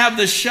goodness, we have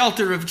the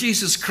shelter of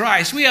Jesus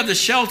Christ. We have the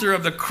shelter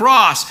of the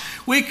cross.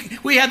 We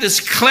have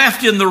this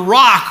cleft in the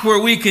rock where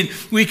we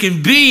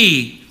can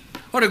be.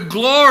 What a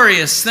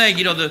glorious thing.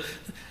 The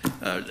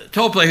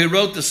Tople who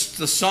wrote the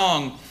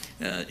song,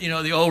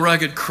 the old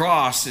rugged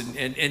cross,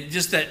 and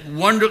just that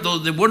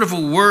the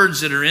wonderful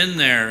words that are in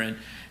there,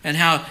 and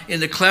how in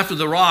the cleft of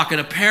the rock,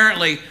 and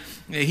apparently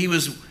he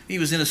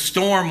was in a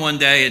storm one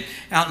day and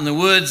out in the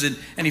woods, and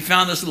he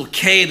found this little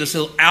cave, this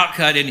little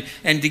outcut,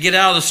 and to get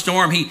out of the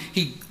storm,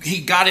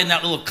 he got in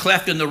that little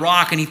cleft in the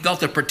rock, and he felt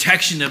the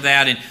protection of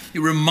that, and it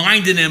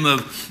reminded him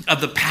of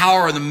the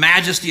power and the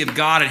majesty of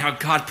God and how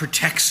God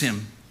protects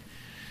him.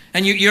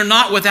 And you're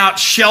not without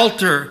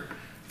shelter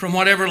from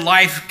whatever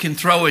life can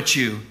throw at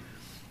you.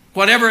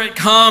 Whatever it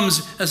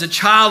comes as a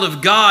child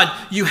of God,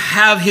 you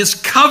have His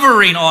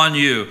covering on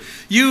you.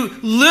 You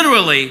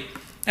literally,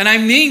 and I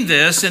mean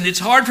this, and it's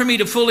hard for me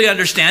to fully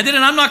understand it,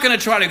 and I'm not going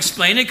to try to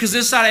explain it because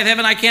this side of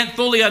heaven I can't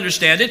fully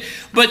understand it,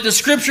 but the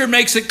Scripture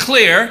makes it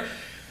clear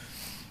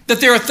that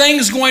there are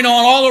things going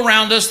on all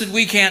around us that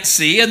we can't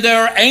see, and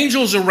there are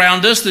angels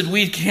around us that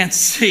we can't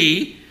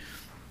see.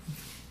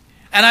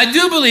 And I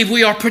do believe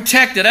we are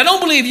protected. I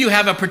don't believe you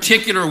have a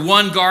particular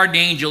one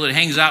guardian angel that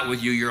hangs out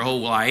with you your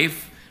whole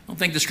life. I don't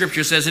think the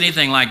Scripture says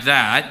anything like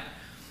that.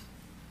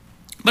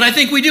 But I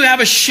think we do have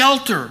a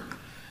shelter.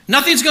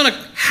 Nothing's going to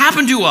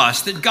happen to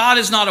us that God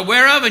is not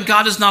aware of and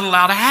God is not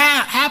allowed to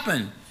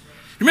happen.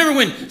 Remember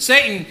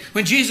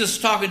when Jesus was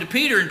talking to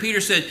Peter, and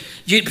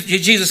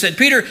Jesus said,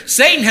 Peter,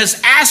 Satan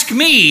has asked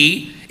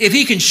me if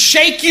he can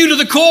shake you to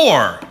the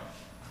core.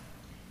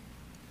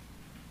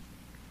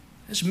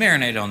 Let's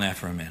marinate on that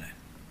for a minute.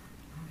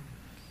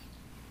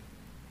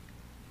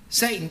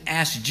 Satan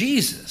asked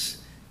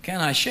Jesus, can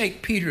I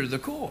shake Peter to the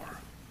core?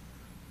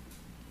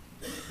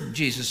 And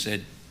Jesus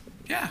said,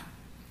 yeah,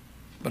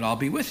 but I'll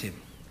be with him.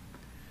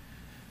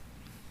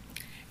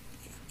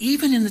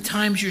 Even in the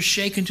times you're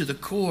shaken to the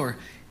core,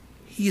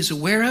 he is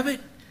aware of it,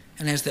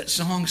 and as that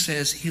song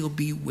says, he'll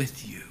be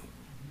with you.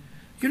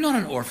 You're not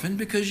an orphan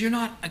because you're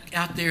not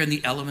out there in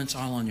the elements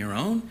all on your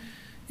own.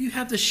 You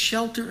have the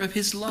shelter of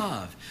his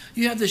love.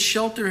 You have the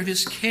shelter of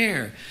his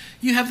care.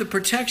 You have the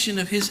protection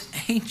of his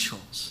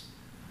angels.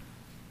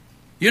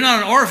 You're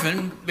not an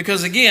orphan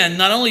because, again,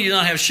 not only do you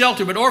not have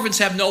shelter, but orphans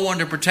have no one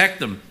to protect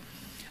them.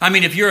 I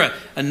mean, if you're a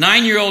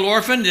 9-year-old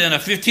orphan, then a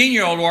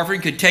 15-year-old orphan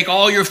could take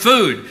all your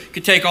food,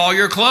 could take all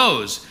your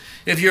clothes.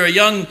 If you're a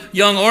young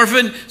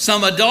orphan,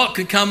 some adult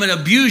could come and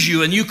abuse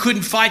you, and you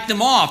couldn't fight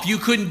them off. You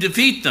couldn't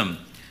defeat them.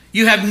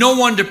 You have no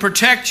one to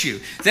protect you.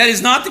 That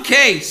is not the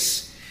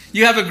case.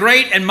 You have a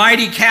great and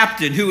mighty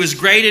captain who is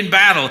great in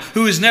battle,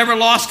 who has never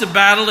lost a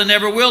battle and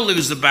never will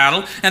lose a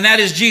battle, and that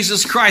is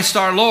Jesus Christ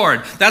our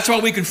Lord. That's why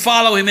we can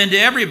follow him into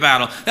every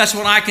battle. That's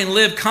when I can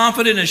live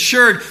confident and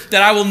assured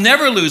that I will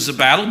never lose a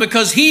battle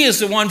because he is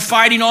the one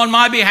fighting on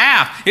my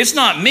behalf. It's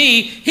not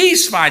me.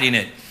 He's fighting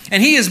it.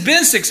 And he has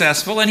been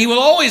successful, and he will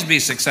always be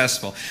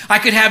successful. I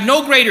could have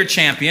no greater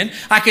champion.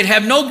 I could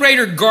have no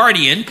greater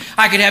guardian.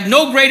 I could have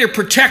no greater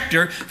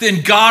protector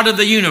than God of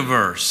the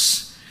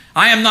universe.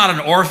 I am not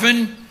an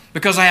orphan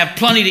because I have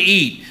plenty to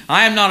eat.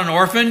 I am not an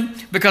orphan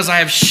because I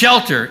have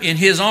shelter in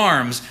his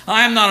arms.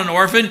 I am not an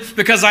orphan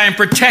because I am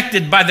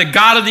protected by the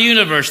God of the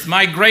universe,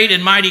 my great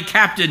and mighty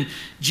captain,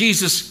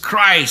 Jesus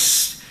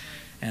Christ.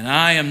 And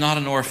I am not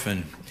an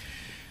orphan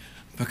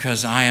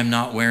because I am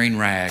not wearing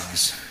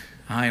rags.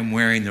 I am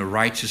wearing the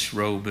righteous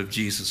robe of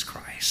Jesus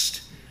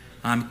Christ.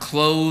 I'm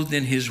clothed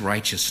in his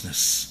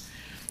righteousness.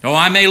 Oh,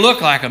 I may look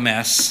like a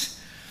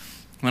mess.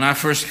 My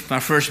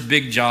first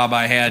big job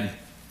I had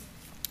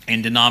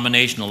in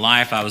denominational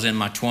life, I was in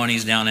my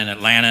 20s down in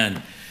Atlanta,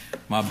 and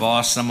my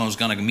boss, someone was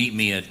going to meet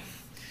me at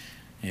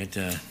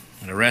a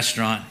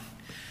restaurant,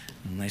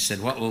 and they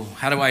said, well,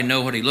 how do I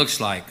know what he looks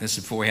like? This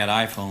is before we had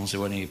iPhones, there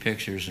wasn't any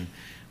pictures, and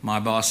my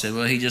boss said,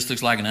 well, he just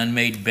looks like an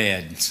unmade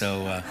bed,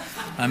 so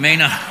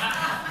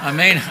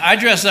I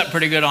dress up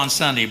pretty good on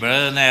Sunday, but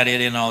other than that,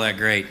 it isn't all that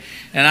great.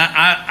 And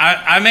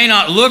I may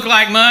not look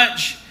like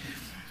much,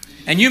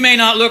 and you may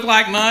not look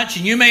like much,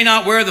 and you may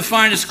not wear the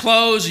finest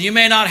clothes, and you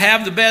may not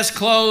have the best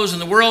clothes,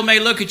 and the world may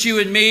look at you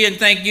and me and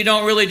think you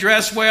don't really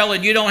dress well,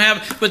 and you don't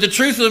have, but the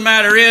truth of the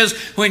matter is,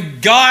 when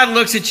God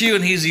looks at you,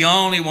 and he's the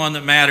only one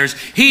that matters,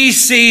 he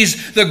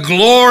sees the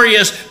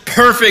glorious,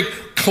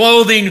 perfect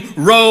clothing,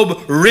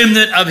 robe,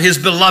 remnant of his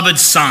beloved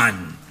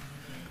Son.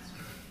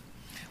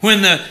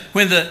 When the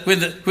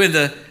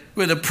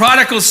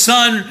prodigal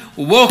son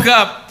woke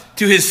up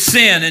to his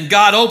sin and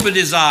God opened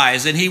his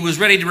eyes and he was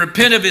ready to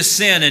repent of his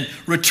sin and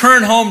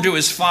return home to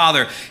his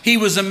father, he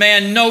was a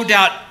man no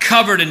doubt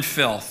covered in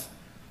filth.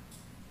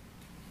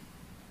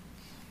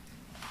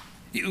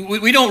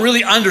 We don't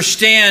really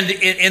understand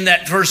in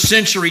that first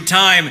century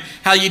time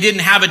how you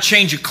didn't have a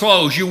change of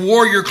clothes. You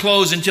wore your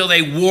clothes until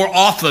they wore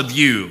off of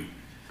you.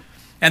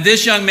 And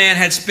this young man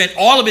had spent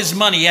all of his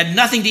money. He had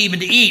nothing to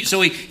even eat. So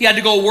he had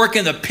to go work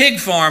in the pig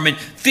farm and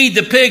feed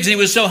the pigs. And he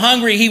was so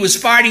hungry, he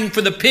was fighting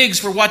for the pigs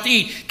for what to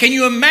eat. Can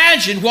you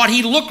imagine what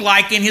he looked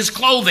like in his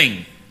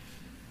clothing?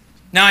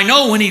 Now, I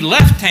know when he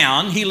left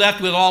town, he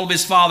left with all of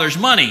his father's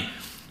money.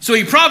 So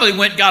he probably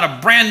went and got a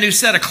brand new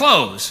set of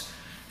clothes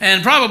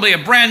and probably a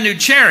brand new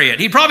chariot.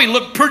 He probably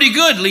looked pretty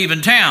good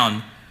leaving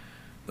town.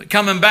 But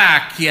coming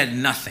back, he had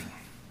nothing.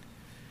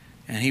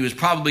 And he was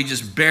probably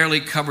just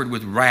barely covered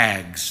with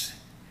rags.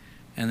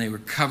 And they were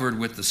covered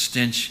with the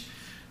stench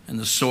and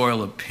the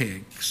soil of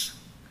pigs.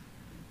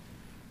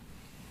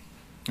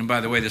 And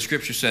by the way, the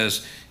scripture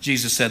says,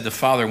 Jesus said the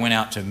Father went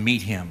out to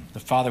meet him.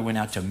 The Father went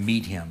out to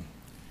meet him.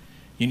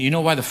 You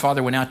know why the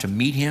Father went out to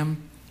meet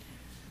him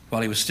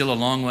while he was still a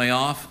long way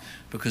off?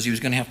 Because he was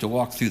going to have to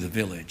walk through the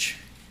village.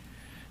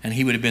 And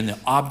he would have been the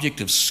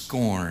object of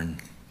scorn.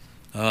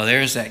 Oh,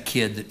 there's that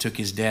kid that took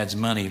his dad's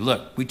money.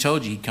 Look, we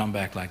told you he'd come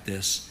back like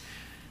this.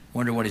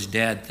 Wonder what his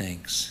dad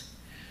thinks.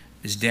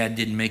 His dad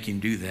didn't make him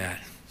do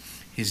that.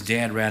 His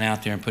dad ran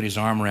out there and put his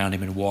arm around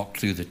him and walked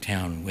through the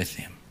town with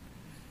him.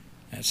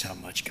 That's how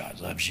much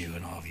God loves you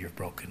and all of your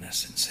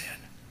brokenness and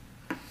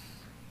sin.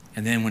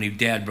 And then when his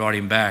dad brought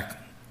him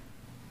back,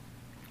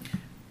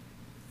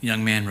 the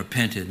young man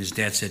repented. His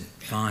dad said,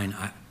 fine,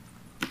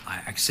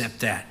 I accept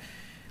that.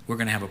 We're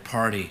going to have a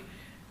party.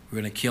 We're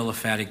going to kill a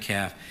fatted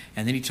calf.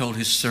 And then he told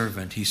his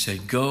servant, he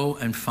said, go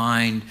and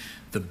find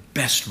the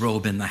best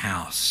robe in the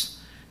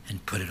house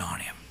and put it on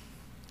him.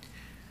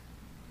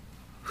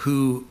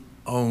 Who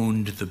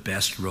owned the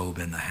best robe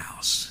in the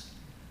house?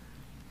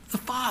 The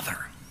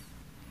Father.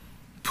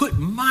 Put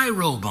my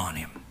robe on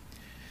him.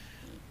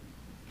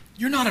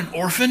 You're not an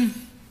orphan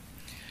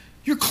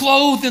You're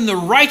clothed in the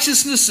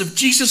righteousness of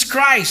Jesus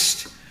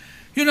Christ.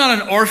 You're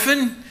not an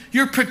orphan.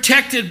 You're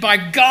protected by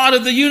God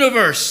of the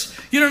universe.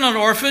 You're not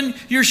an orphan.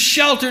 You're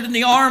sheltered in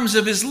the arms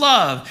of his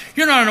love.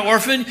 You're not an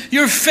orphan.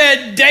 You're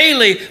fed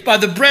daily by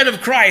the bread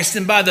of Christ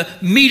and by the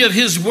meat of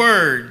his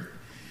word.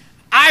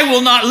 I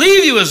will not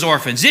leave you as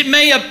orphans. It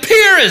may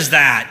appear as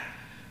that,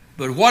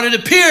 but what it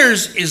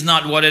appears is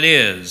not what it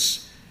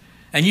is.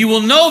 And you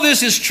will know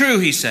this is true,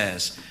 he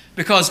says,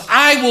 because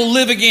I will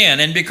live again,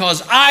 and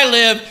because I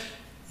live,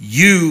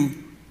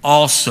 you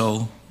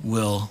also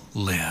will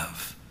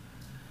live.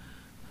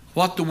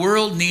 What the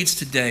world needs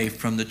today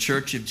from the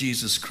Church of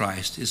Jesus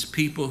Christ is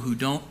people who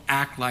don't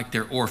act like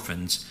they're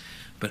orphans,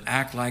 but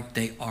act like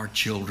they are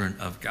children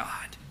of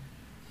God.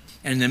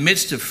 And in the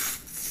midst of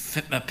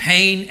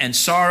pain and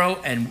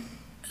sorrow and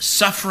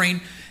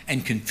suffering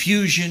and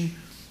confusion,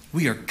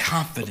 we are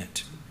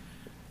confident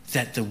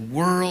that the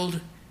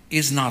world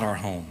is not our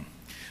home.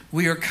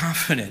 We are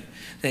confident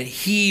that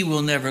he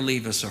will never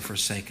leave us or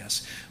forsake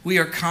us. We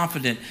are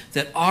confident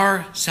that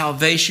our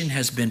salvation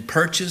has been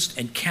purchased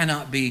and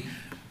cannot be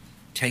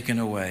taken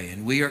away.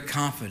 And we are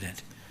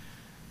confident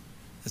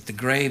that the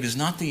grave is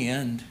not the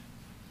end.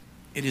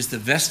 It is the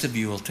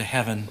vestibule to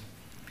heaven.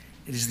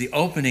 It is the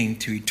opening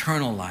to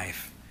eternal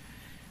life.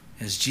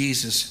 As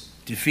Jesus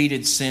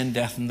defeated sin,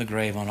 death, and the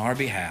grave on our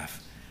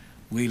behalf,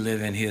 we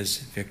live in his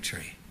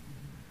victory.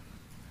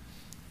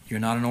 You're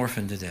not an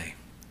orphan today.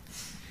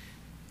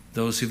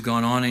 Those who've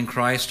gone on in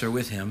Christ are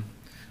with him.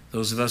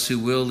 Those of us who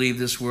will leave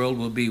this world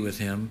will be with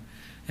him.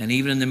 And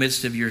even in the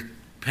midst of your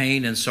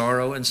pain and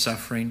sorrow and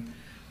suffering,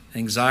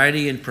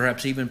 anxiety and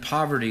perhaps even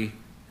poverty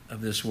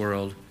of this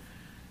world,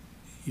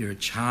 you're a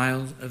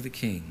child of the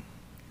King.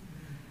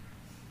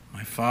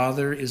 My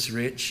Father is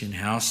rich in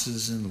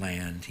houses and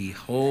land. He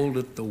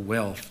holdeth the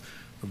wealth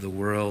of the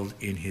world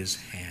in his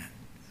hand.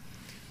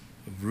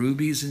 Of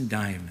rubies and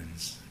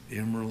diamonds,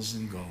 emeralds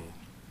and gold,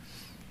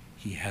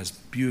 he has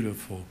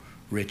beautiful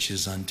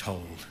riches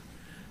untold.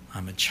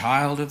 I'm a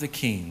child of the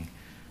King,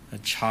 a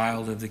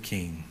child of the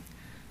King.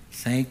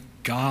 Thank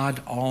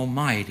God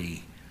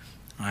Almighty,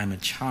 I'm a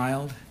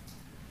child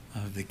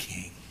of the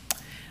King.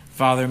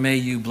 Father, may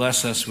you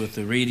bless us with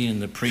the reading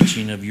and the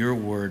preaching of your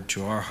word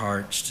to our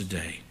hearts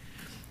today.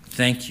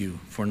 Thank you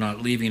for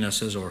not leaving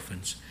us as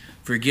orphans.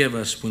 Forgive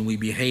us when we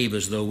behave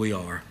as though we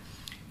are.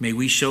 May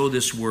we show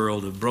this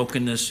world of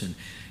brokenness and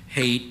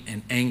hate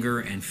and anger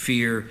and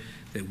fear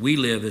that we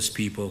live as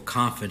people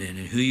confident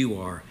in who you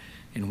are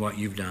and what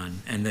you've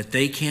done, and that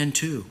they can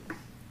too.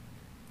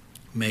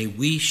 May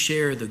we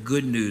share the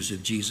good news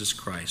of Jesus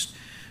Christ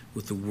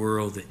with the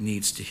world that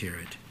needs to hear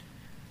it,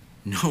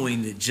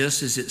 knowing that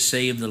just as it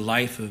saved the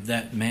life of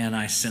that man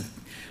I sent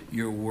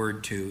your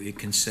word to, it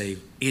can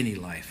save any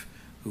life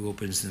who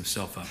opens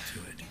themselves up to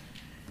it.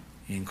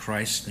 In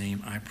Christ's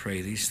name I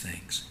pray these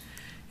things.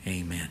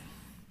 Amen.